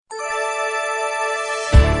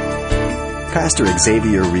Pastor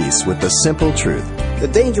Xavier Reese with the simple truth. The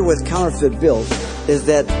danger with counterfeit bills is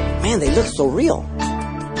that, man, they look so real.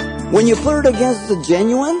 When you put it against the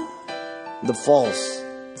genuine, the false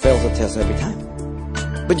fails the test every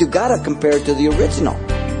time. But you gotta compare it to the original.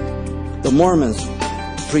 The Mormons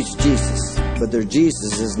preach Jesus, but their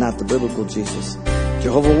Jesus is not the biblical Jesus.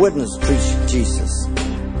 Jehovah's Witnesses preach Jesus.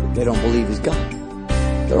 They don't believe He's God.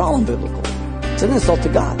 They're all unbiblical. It's an insult to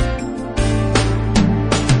God.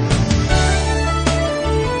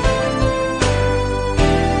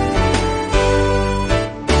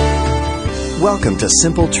 Welcome to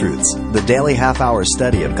Simple Truths, the daily half-hour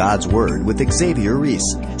study of God's Word with Xavier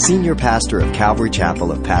Reese, Senior Pastor of Calvary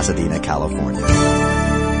Chapel of Pasadena, California.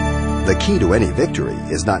 The key to any victory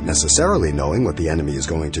is not necessarily knowing what the enemy is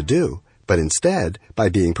going to do, but instead by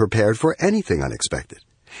being prepared for anything unexpected.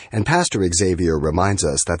 And Pastor Xavier reminds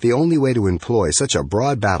us that the only way to employ such a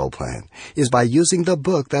broad battle plan is by using the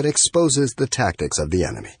book that exposes the tactics of the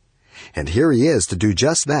enemy. And here he is to do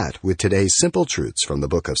just that with today's simple truths from the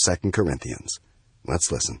book of 2 Corinthians.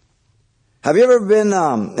 Let's listen. Have you ever been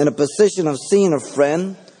in a position of seeing a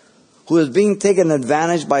friend who is being taken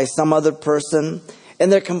advantage by some other person,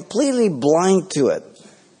 and they're completely blind to it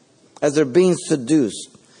as they're being seduced?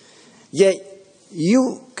 Yet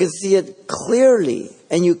you can see it clearly,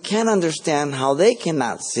 and you can't understand how they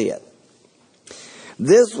cannot see it.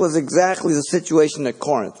 This was exactly the situation at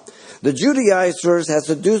Corinth. The Judaizers had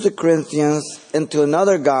seduced the Corinthians into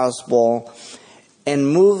another gospel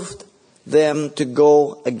and moved them to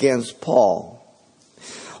go against Paul.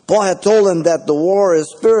 Paul had told them that the war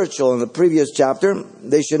is spiritual in the previous chapter.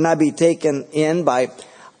 They should not be taken in by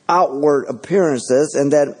outward appearances,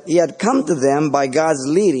 and that he had come to them by God's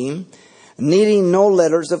leading, needing no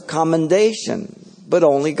letters of commendation, but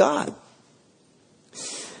only God.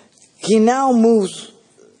 He now moves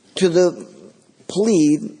to the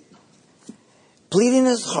pleading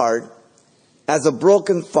his heart as a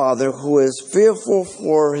broken father who is fearful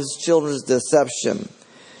for his children's deception.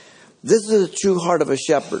 This is the true heart of a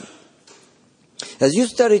shepherd. As you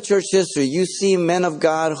study church history, you see men of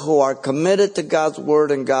God who are committed to God's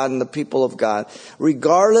word and God and the people of God,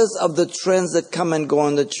 regardless of the trends that come and go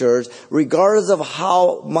in the church, regardless of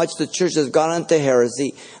how much the church has gone into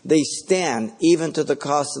heresy, they stand even to the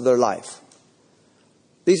cost of their life.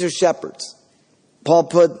 These are shepherds. Paul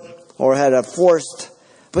put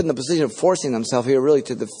in the position of forcing himself here really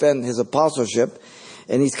to defend his apostleship.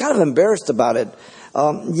 And he's kind of embarrassed about it.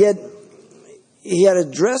 Yet he had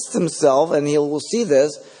addressed himself, and we'll see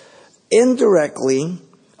this, indirectly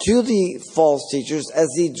to the false teachers as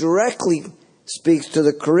he directly speaks to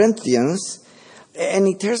the Corinthians. And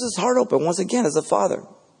he tears his heart open once again as a father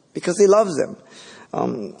because he loves them.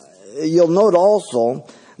 You'll note also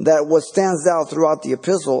that what stands out throughout the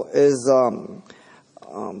epistle is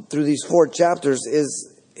through these 4 chapters is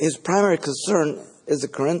his primary concern is the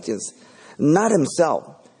Corinthians, not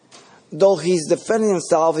himself. Though he's defending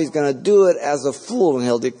himself, he's going to do it as a fool, and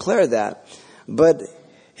he'll declare that. But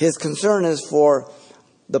his concern is for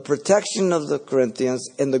the protection of the Corinthians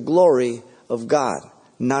and the glory of God,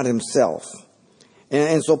 not himself.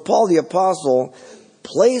 And so Paul the apostle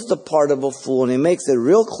plays the part of a fool, and he makes it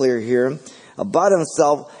real clear here about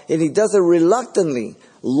himself, and he does it reluctantly,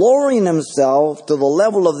 lowering himself to the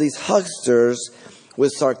level of these hucksters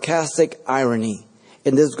with sarcastic irony.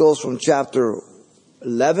 And this goes from chapter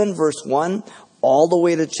 11, verse 1, all the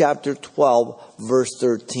way to chapter 12, verse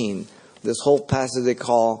 13. This whole passage they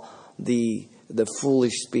call the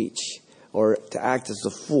foolish speech, or to act as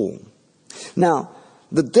a fool. Now,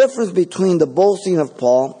 the difference between the boasting of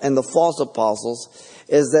Paul and the false apostles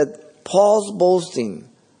is that Paul's boasting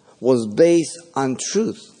was based on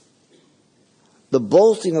truth. The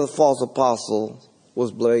boasting of the false apostle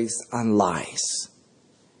was based on lies.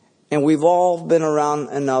 And we've all been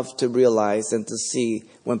around enough to realize and to see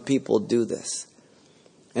when people do this.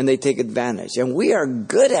 And they take advantage. And we are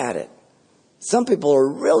good at it. Some people are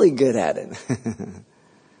really good at it.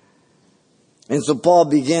 And so Paul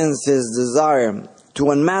begins his desire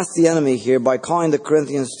to unmask the enemy here by calling the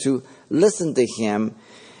Corinthians to listen to him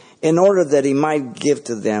in order that he might give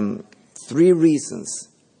to them 3 reasons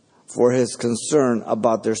for his concern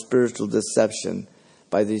about their spiritual deception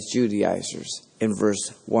by these Judaizers in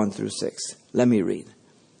verse 1 through 6. Let me read.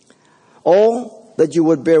 Oh, that you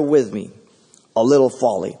would bear with me a little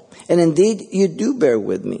folly. And indeed, you do bear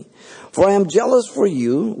with me. For I am jealous for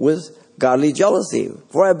you with godly jealousy.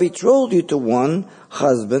 For I have betrothed you to one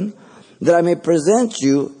husband, that I may present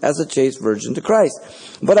you as a chaste virgin to Christ.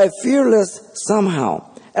 But I fear lest somehow,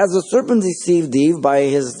 As the serpent deceived Eve by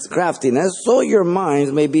his craftiness, so your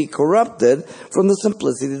minds may be corrupted from the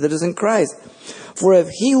simplicity that is in Christ. For if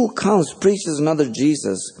he who comes preaches another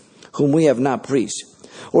Jesus, whom we have not preached,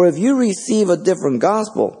 or if you receive a different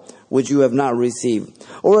gospel, which you have not received,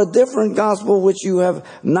 or a different gospel which you have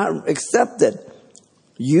not accepted,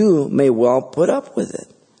 you may well put up with it.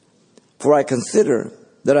 For I consider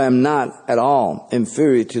that I am not at all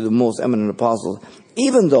inferior to the most eminent apostles,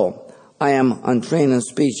 even though I am untrained in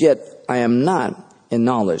speech, yet I am not in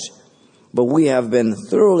knowledge. But we have been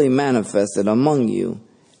thoroughly manifested among you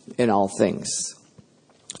in all things.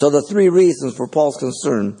 So the three reasons for Paul's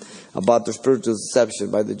concern about the spiritual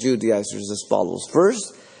deception by the Judaizers as follows.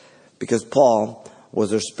 First, because Paul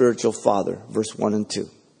was their spiritual father, verse 1 and 2.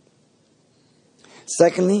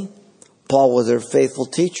 Secondly, Paul was their faithful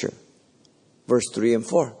teacher, verse 3 and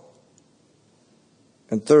 4.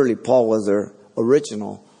 And thirdly, Paul was their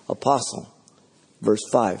original apostle, verse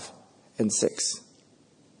 5 and 6.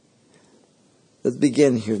 Let's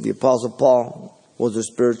begin here. The apostle Paul was their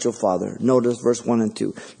spiritual father. Notice verse 1 and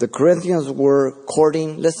 2. The Corinthians were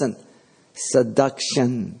courting, listen,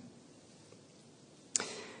 seduction.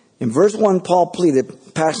 In verse 1, Paul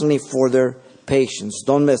pleaded passionately for their patience.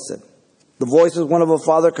 Don't miss it. The voice is one of a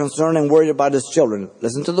father concerned and worried about his children.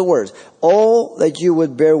 Listen to the words. Oh, that you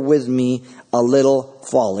would bear with me a little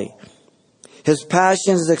folly. His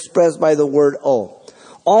passion is expressed by the word oh.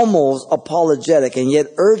 Almost apologetic and yet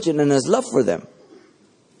urgent in his love for them.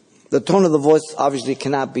 The tone of the voice obviously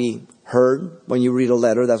cannot be heard when you read a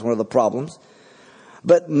letter. That's one of the problems.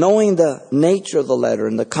 But knowing the nature of the letter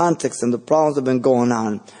and the context and the problems that have been going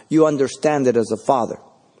on, you understand it as a father.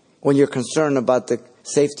 When you're concerned about the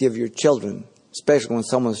safety of your children, especially when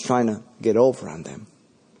someone's trying to get over on them.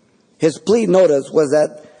 His plea, notice, was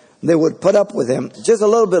that they would put up with him just a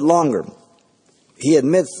little bit longer. He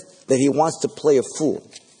admits that he wants to play a fool.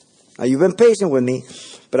 Now, you've been patient with me,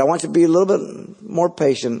 but I want you to be a little bit more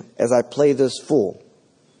patient as I play this fool.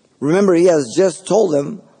 Remember, he has just told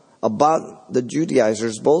them about the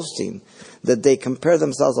Judaizers boasting that they compare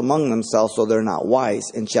themselves among themselves so they're not wise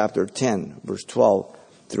in chapter 10, verse 12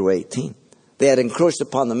 through 18. They had encroached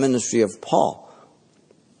upon the ministry of Paul,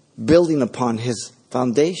 building upon his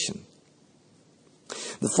foundation.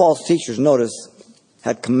 The false teachers, notice,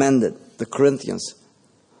 had commended the Corinthians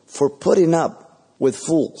for putting up with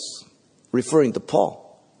fools, referring to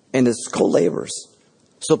Paul and his co-laborers.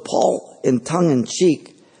 So Paul, in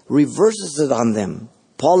tongue-in-cheek, reverses it on them.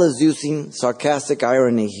 Paul is using sarcastic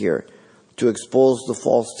irony here to expose the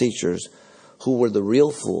false teachers who were the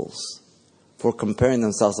real fools for comparing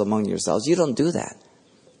themselves among yourselves. You don't do that.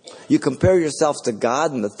 You compare yourselves to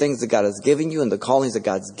God and the things that God has given you and the callings that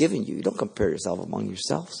God's given you. You don't compare yourself among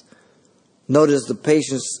yourselves. Notice the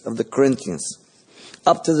patience of the Corinthians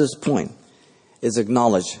up to this point is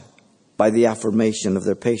acknowledged by the affirmation of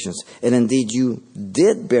their patience. And indeed, you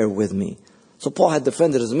did bear with me. So Paul had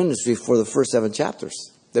defended his ministry for the first 7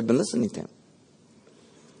 chapters. They've been listening to him.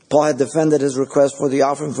 Paul had defended his request for the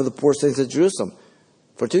offering for the poor saints of Jerusalem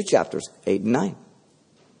for 2 chapters, 8 and 9.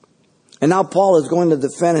 And now Paul is going to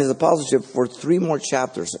defend his apostleship for 3 more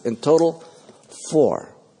chapters. In total,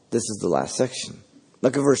 4. This is the last section.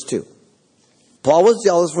 Look at verse 2. Paul was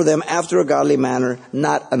jealous for them after a godly manner,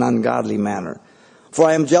 not an ungodly manner. For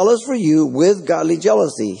I am jealous for you with godly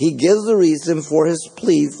jealousy. He gives the reason for his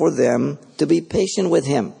plea for them to be patient with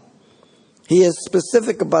him. He is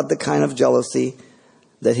specific about the kind of jealousy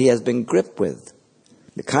that he has been gripped with.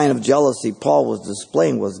 The kind of jealousy Paul was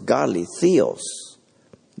displaying was godly, theos,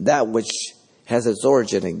 that which has its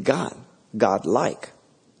origin in God, God-like.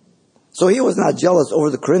 So he was not jealous over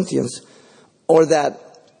the Corinthians or that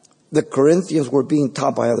the Corinthians were being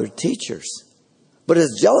taught by other teachers. But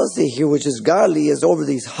his jealousy here, which is godly, is over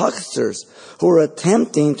these hucksters who are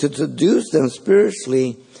attempting to seduce them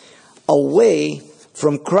spiritually away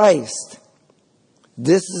from Christ.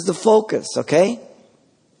 This is the focus, okay?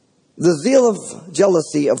 The zeal of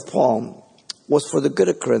jealousy of Paul was for the good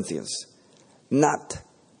of Corinthians, not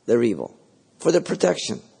their evil, for their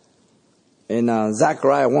protection. In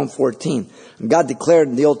Zechariah 1:14, God declared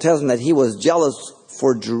in the Old Testament that he was jealous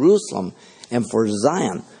for Jerusalem and for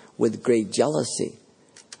Zion with great jealousy.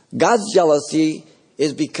 God's jealousy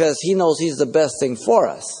is because he knows he's the best thing for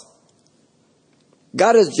us.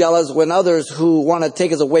 God is jealous when others who want to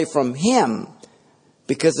take us away from him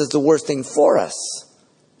because it's the worst thing for us.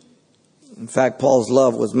 In fact, Paul's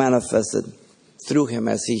love was manifested through him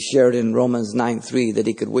as he shared in Romans 9:3 that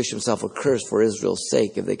he could wish himself accursed for Israel's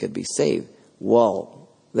sake if they could be saved. Whoa,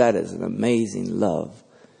 that is an amazing love.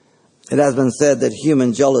 It has been said that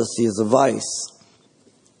human jealousy is a vice,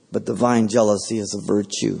 but divine jealousy is a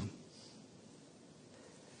virtue.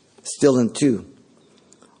 Still in 2,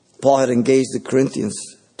 Paul had engaged the Corinthians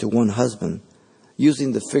to one husband,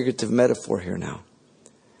 using the figurative metaphor here now.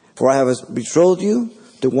 For I have betrothed you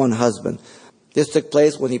to one husband. This took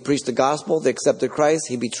place when he preached the gospel. They accepted Christ.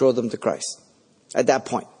 He betrothed them to Christ. At that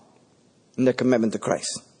point, in their commitment to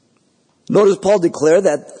Christ. Notice Paul declared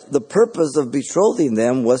that the purpose of betrothing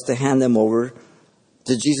them was to hand them over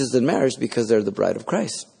to Jesus in marriage because they're the bride of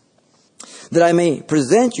Christ. That I may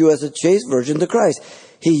present you as a chaste virgin to Christ.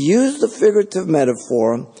 He used the figurative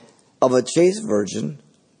metaphor of a chaste virgin,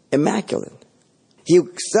 immaculate. He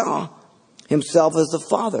saw himself as the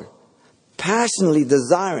father, passionately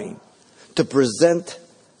desiring to present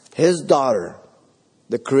his daughter,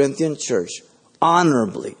 the Corinthian church,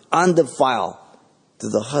 honorably, undefiled, to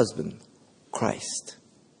the husband, Christ.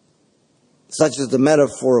 Such is the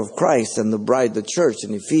metaphor of Christ and the bride, the church,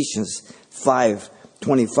 in Ephesians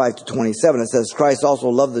 5:25-27. It says, Christ also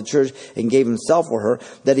loved the church and gave himself for her,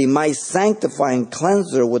 that he might sanctify and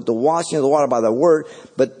cleanse her with the washing of the water by the word.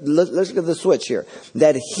 But let's look at the switch here.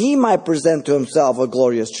 That he might present to himself a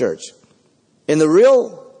glorious church. In the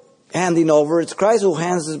real handing over, it's Christ who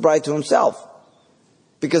hands his bride to himself,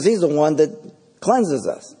 because he's the one that cleanses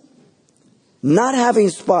us. Not having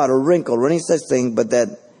spot or wrinkle or any such thing, but that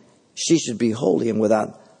she should be holy and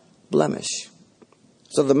without blemish.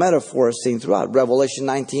 So the metaphor is seen throughout. Revelation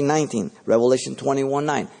 19:19, Revelation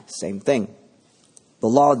 21:9, same thing. The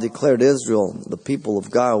law declared Israel, the people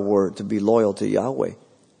of God, were to be loyal to Yahweh,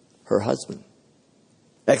 her husband.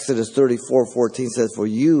 Exodus 34:14 says, for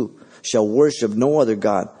you shall worship no other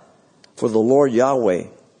God, for the Lord Yahweh,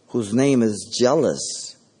 whose name is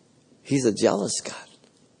jealous. He's a jealous God.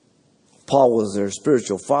 Paul was their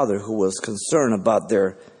spiritual father who was concerned about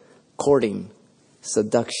their courting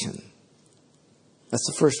seduction. That's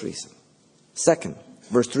the first reason. Second,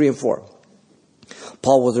 verse 3 and 4.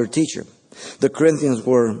 Paul was their teacher. The Corinthians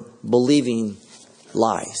were believing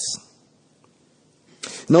lies.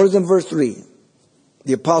 Notice in verse 3,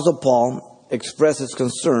 the Apostle Paul expresses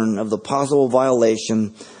concern of the possible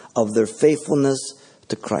violation of their faithfulness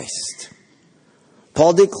to Christ.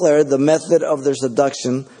 Paul declared the method of their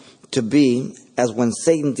seduction to be as when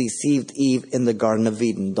Satan deceived Eve in the Garden of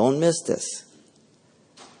Eden. Don't miss this.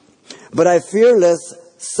 But I fear lest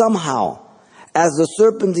somehow, as the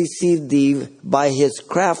serpent deceived Eve by his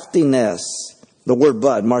craftiness, the word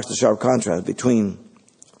but marks the sharp contrast between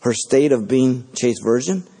her state of being chaste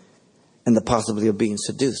virgin and the possibility of being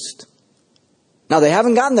seduced. Now they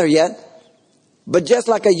haven't gotten there yet, but just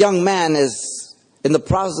like a young man is in the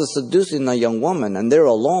process of seducing a young woman and they're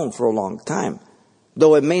alone for a long time,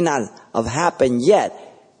 though it may not have happened yet,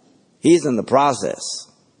 he's in the process.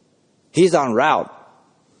 He's en route.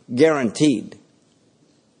 Guaranteed.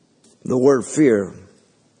 The word fear,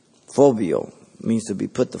 phobia, means to be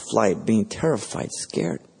put to flight, being terrified,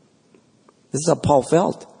 scared. This is how Paul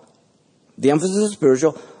felt. The emphasis is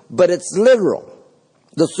spiritual, but it's literal.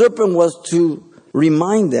 The serpent was to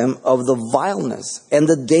remind them of the vileness and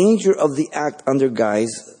the danger of the act under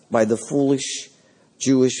guise by the foolish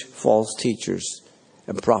Jewish false teachers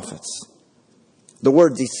and prophets. The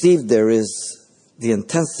word deceived there is the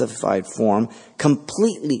intensified form,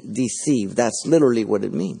 completely deceived. That's literally what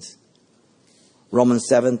it means. Romans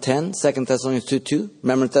 7:10, 2 Thessalonians 2:2.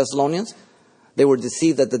 Remember Thessalonians? They were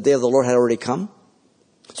deceived that the day of the Lord had already come.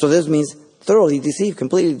 So this means thoroughly deceived,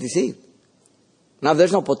 completely deceived. Now if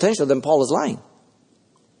there's no potential, then Paul is lying.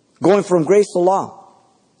 Going from grace to law.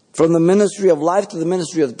 From the ministry of life to the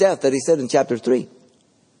ministry of death that he said in chapter 3.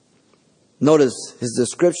 Notice his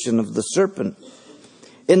description of the serpent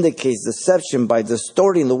indicates deception by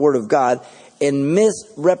distorting the word of God and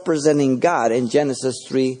misrepresenting God in Genesis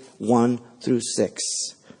 3:1-6.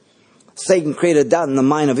 Satan created doubt in the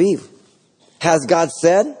mind of Eve. Has God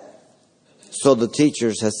said? So the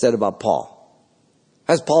teachers have said about Paul.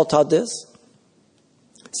 Has Paul taught this?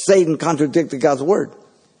 Satan contradicted God's word.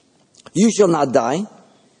 You shall not die.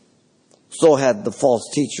 So had the false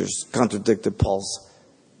teachers contradicted Paul's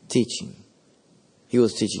teaching. He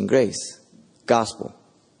was teaching grace, gospel.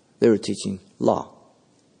 They were teaching law,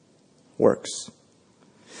 works.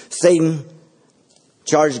 Satan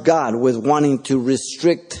charged God with wanting to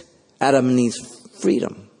restrict Adam and Eve's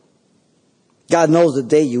freedom. God knows the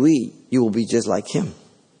day you eat, you will be just like him.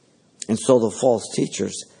 And so the false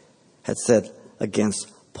teachers had said against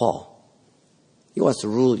Paul. He wants to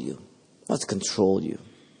rule you. He wants to control you.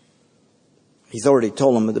 He's already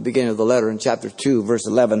told them at the beginning of the letter in chapter 2, verse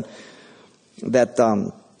 11, that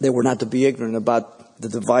they were not to be ignorant about the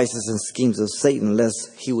devices and schemes of Satan, lest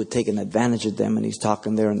he would take an advantage of them. And he's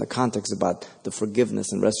talking there in the context about the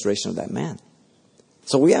forgiveness and restoration of that man.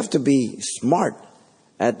 So we have to be smart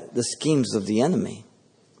at the schemes of the enemy.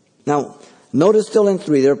 Now, notice still in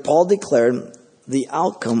 3 there, Paul declared the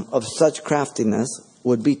outcome of such craftiness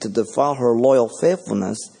would be to defile her loyal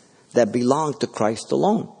faithfulness that belonged to Christ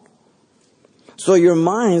alone. So your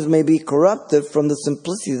minds may be corrupted from the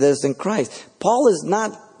simplicity that is in Christ. Paul is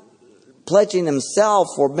not pledging himself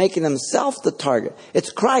or making himself the target.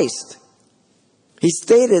 It's Christ. He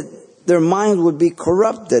stated their minds would be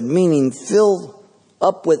corrupted, meaning filled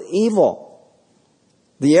up with evil.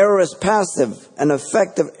 The aorist passive, an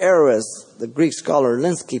effective aorist, the Greek scholar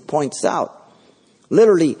Linsky points out,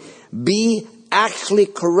 literally, be actually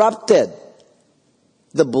corrupted.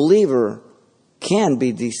 The believer can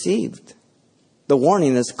be deceived. The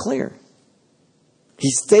warning is clear.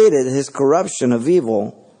 He stated his corruption of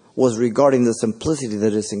evil was regarding the simplicity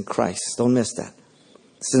that is in Christ. Don't miss that.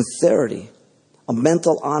 Sincerity, a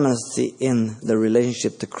mental honesty in the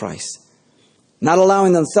relationship to Christ. Not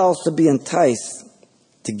allowing themselves to be enticed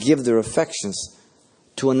to give their affections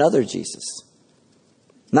to another Jesus.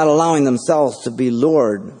 Not allowing themselves to be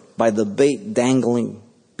lured by the bait dangling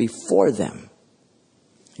before them.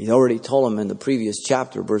 He already told them in the previous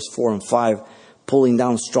chapter, verse 4 and 5, pulling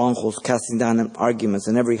down strongholds, casting down arguments,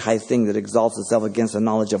 and every high thing that exalts itself against the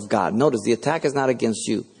knowledge of God. Notice, the attack is not against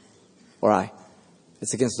you or I.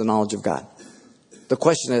 It's against the knowledge of God. The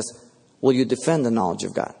question is, will you defend the knowledge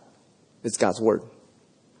of God? It's God's word.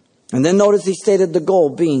 And then notice he stated the goal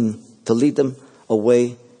being to lead them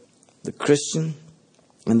away, the Christian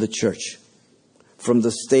and the church, from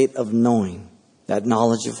the state of knowing that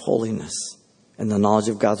knowledge of holiness and the knowledge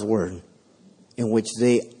of God's word in which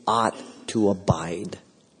they ought to abide.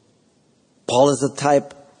 Paul is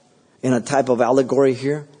in a type of allegory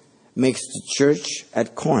here, makes the church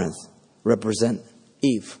at Corinth represent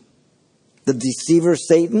Eve. The deceiver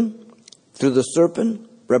Satan, through the serpent,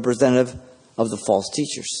 representative of the false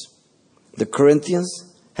teachers. The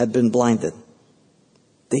Corinthians had been blinded.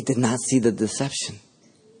 They did not see the deception.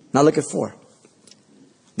 Now look at 4.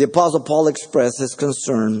 The Apostle Paul expressed his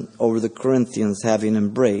concern over the Corinthians having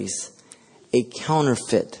embraced a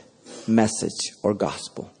counterfeit message or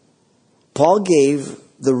gospel. Paul gave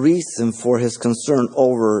the reason for his concern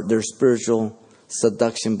over their spiritual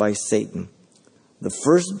seduction by Satan. The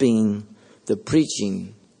first being the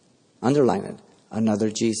preaching, underline it, another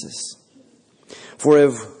Jesus. For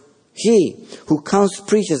if he who comes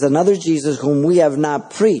preaches another Jesus whom we have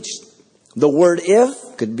not preached, the word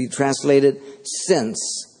if could be translated since.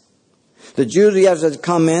 The Judaizers had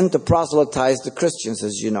come in to proselytize the Christians,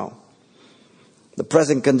 as you know. The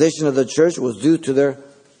present condition of the church was due to their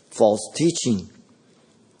false teaching.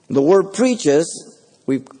 The word preaches,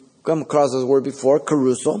 we've come across this word before,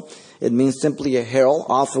 caruso. It means simply a herald,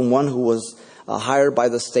 often one who was hired by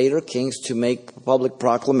the state or kings to make public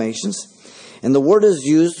proclamations. And the word is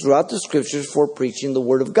used throughout the scriptures for preaching the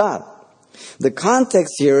word of God. The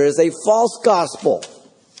context here is a false gospel.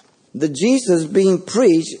 The Jesus being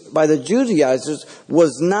preached by the Judaizers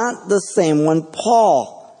was not the same one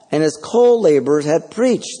Paul and his co-laborers had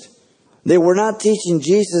preached. They were not teaching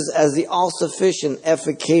Jesus as the all-sufficient,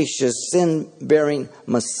 efficacious, sin-bearing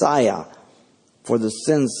Messiah for the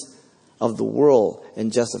sins of the world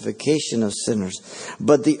and justification of sinners,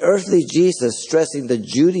 but the earthly Jesus stressing the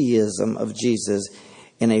Judaism of Jesus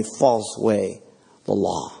in a false way, the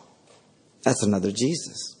law. That's another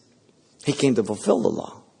Jesus. He came to fulfill the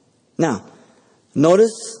law. Now,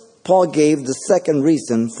 notice Paul gave the second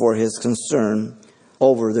reason for his concern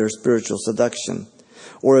over their spiritual seduction.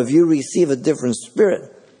 Or if you receive a different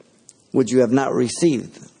spirit, which you have not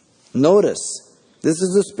received. Notice, this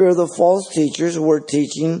is the spirit of the false teachers who are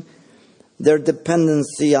teaching their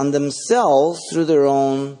dependency on themselves through their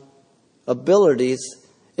own abilities.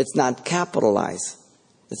 It's not capitalized.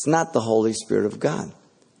 It's not the Holy Spirit of God.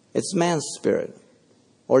 It's man's spirit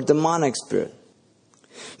or demonic spirit.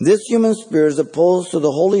 This human spirit is opposed to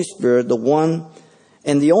the Holy Spirit, the one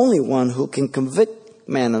and the only one who can convict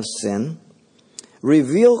man of sin,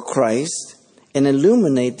 reveal Christ, and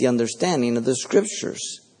illuminate the understanding of the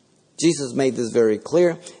Scriptures. Jesus made this very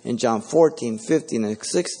clear in John 14, 15, and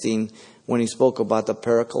 16 when he spoke about the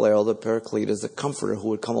Parakaleo, the Paracletus, the Comforter who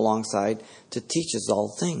would come alongside to teach us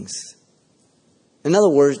all things. In other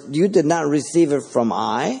words, you did not receive it from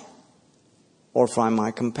I or from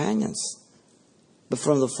my companions, but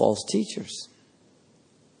from the false teachers.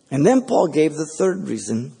 And then Paul gave the third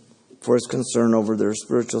reason for his concern over their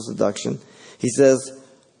spiritual seduction. He says,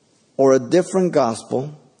 or a different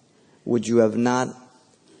gospel would you have not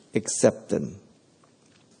accepted.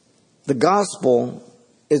 The gospel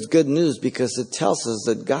is good news because it tells us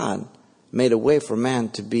that God made a way for man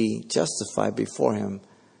to be justified before him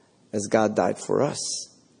as God died for us.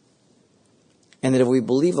 And that if we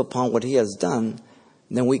believe upon what he has done,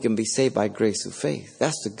 then we can be saved by grace through faith.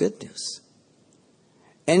 That's the good news.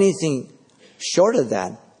 Anything short of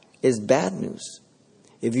that is bad news.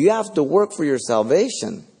 If you have to work for your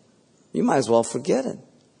salvation, you might as well forget it.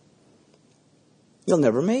 You'll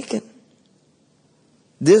never make it.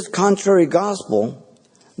 This contrary gospel,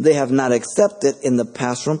 they have not accepted in the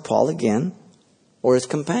past from Paul again or his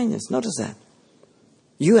companions. Notice that.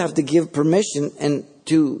 You have to give permission and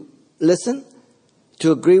to listen,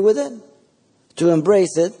 to agree with it, to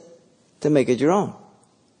embrace it, to make it your own.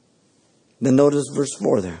 Then notice verse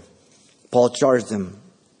 4 there. Paul charged them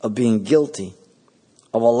of being guilty,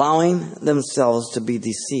 of allowing themselves to be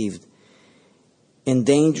deceived, in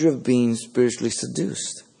danger of being spiritually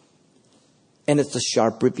seduced. And it's a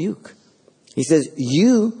sharp rebuke. He says,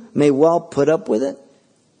 you may well put up with it.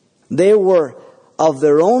 They were of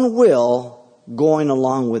their own will going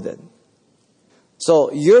along with it.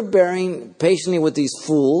 So you're bearing patiently with these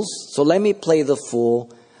fools. So let me play the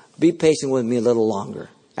fool. Be patient with me a little longer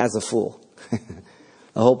as a fool.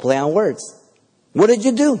 A whole play on words. What did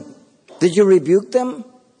you do? Did you rebuke them?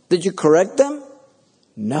 Did you correct them?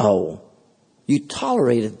 No. You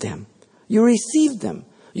tolerated them. You received them.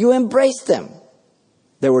 You embraced them.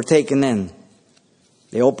 They were taken in.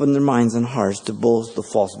 They opened their minds and hearts to both the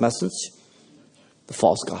false message, the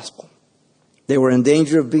false gospel. They were in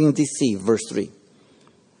danger of being deceived, verse 3.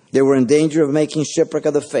 They were in danger of making shipwreck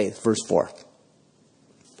of the faith, verse 4.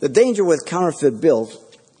 The danger with counterfeit bills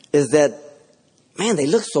is that, man, they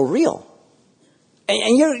look so real.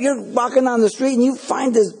 And you're walking down the street and you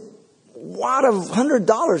find this wad of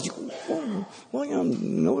 $100. Well, you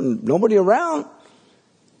know, nobody around.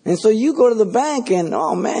 And so you go to the bank and,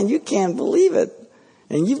 oh man, you can't believe it.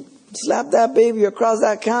 And you slap that baby across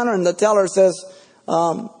that counter and the teller says,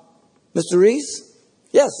 Mr. Reese?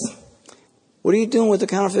 Yes. What are you doing with the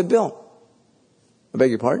counterfeit bill? I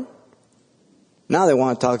beg your pardon? Now they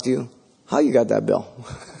want to talk to you. How you got that bill?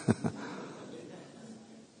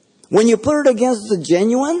 When you put it against the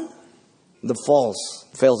genuine, the false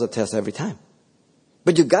fails the test every time.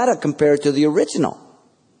 But you got to compare it to the original.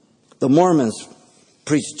 The Mormons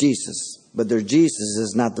preach Jesus, but their Jesus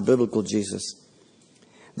is not the biblical Jesus.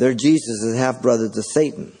 Their Jesus is half-brother to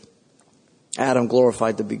Satan. Adam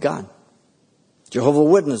glorified to be God. Jehovah's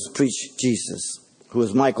Witnesses preach Jesus, who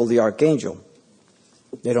is Michael the archangel.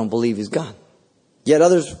 They don't believe he's God. Yet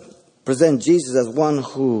others present Jesus as one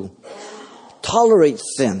who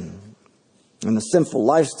tolerates sin and a sinful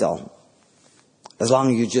lifestyle, as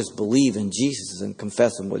long as you just believe in Jesus and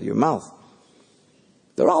confess him with your mouth.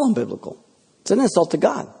 They're all unbiblical. It's an insult to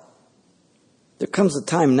God. There comes a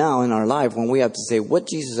time now in our life when we have to say, what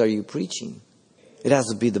Jesus are you preaching? It has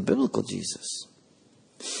to be the biblical Jesus.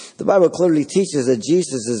 The Bible clearly teaches that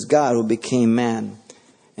Jesus is God who became man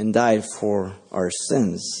and died for our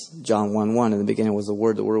sins. John 1:1, in the beginning was the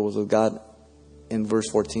Word was with God. In verse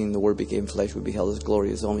 14, the Word became flesh, we beheld his glory,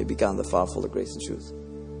 his only begotten, the Father, full of grace and truth.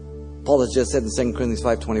 Paul has just said in 2 Corinthians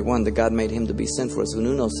 5:21 that God made him to be sin for us who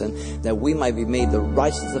knew no sin, that we might be made the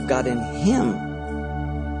righteousness of God in him.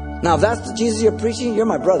 Now, if that's the Jesus you're preaching, you're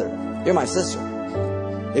my brother. You're my sister.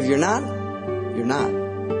 If you're not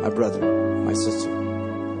my brother, my sister.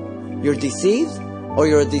 You're deceived or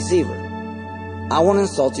you're a deceiver. I won't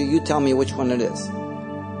insult you. You tell me which one it is.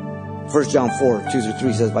 1 John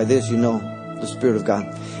 4:2-3 says, by this you know the Spirit of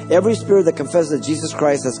God. Every spirit that confesses that Jesus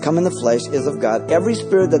Christ has come in the flesh is of God. Every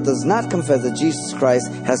spirit that does not confess that Jesus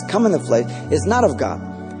Christ has come in the flesh is not of God.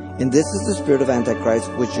 And this is the spirit of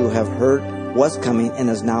Antichrist, which you have heard was coming and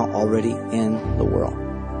is now already in the world.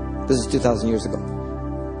 This is 2,000 years ago.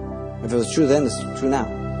 If it was true then, it's true now.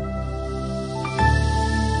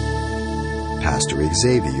 Pastor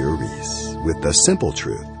Xavier Reese with the simple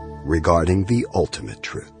truth regarding the ultimate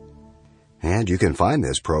truth. And you can find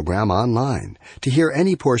this program online to hear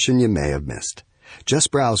any portion you may have missed. Just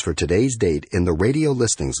browse for today's date in the radio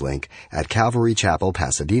listings link at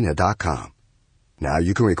CalvaryChapelPasadena.com. Now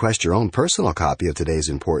you can request your own personal copy of today's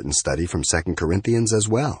important study from 2 Corinthians as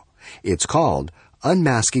well. It's called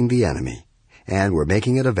Unmasking the Enemy, and we're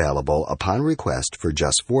making it available upon request for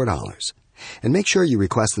just $4. And make sure you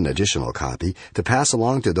request an additional copy to pass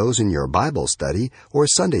along to those in your Bible study or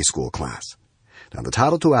Sunday school class. Now, the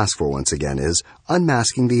title to ask for once again is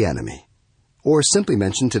Unmasking the Enemy. Or simply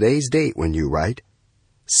mention today's date when you write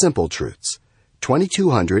Simple Truths,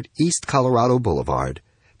 2200 East Colorado Boulevard,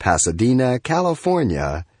 Pasadena,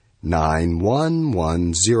 California,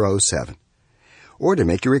 91107. Or to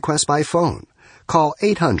make your request by phone, call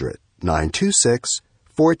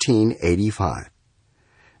 800-926-1485.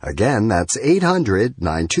 Again, that's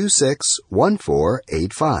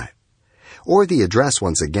 800-926-1485. Or the address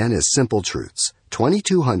once again is Simple Truths,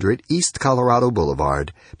 2200 East Colorado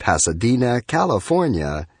Boulevard, Pasadena,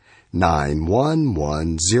 California,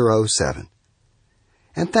 91107.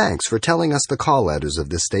 And thanks for telling us the call letters of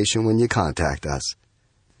this station when you contact us.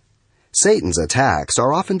 Satan's attacks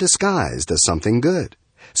are often disguised as something good.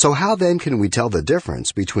 So how then can we tell the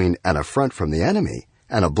difference between an affront from the enemy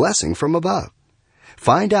and a blessing from above?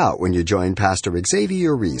 Find out when you join Pastor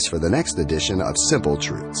Xavier Reese for the next edition of Simple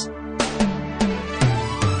Truths.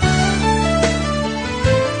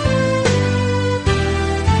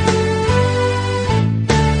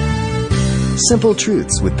 Simple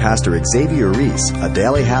Truths with Pastor Xavier Reese, a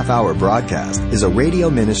daily half-hour broadcast, is a radio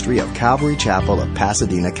ministry of Calvary Chapel of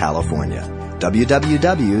Pasadena, California.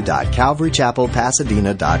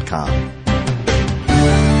 www.calvarychapelpasadena.com.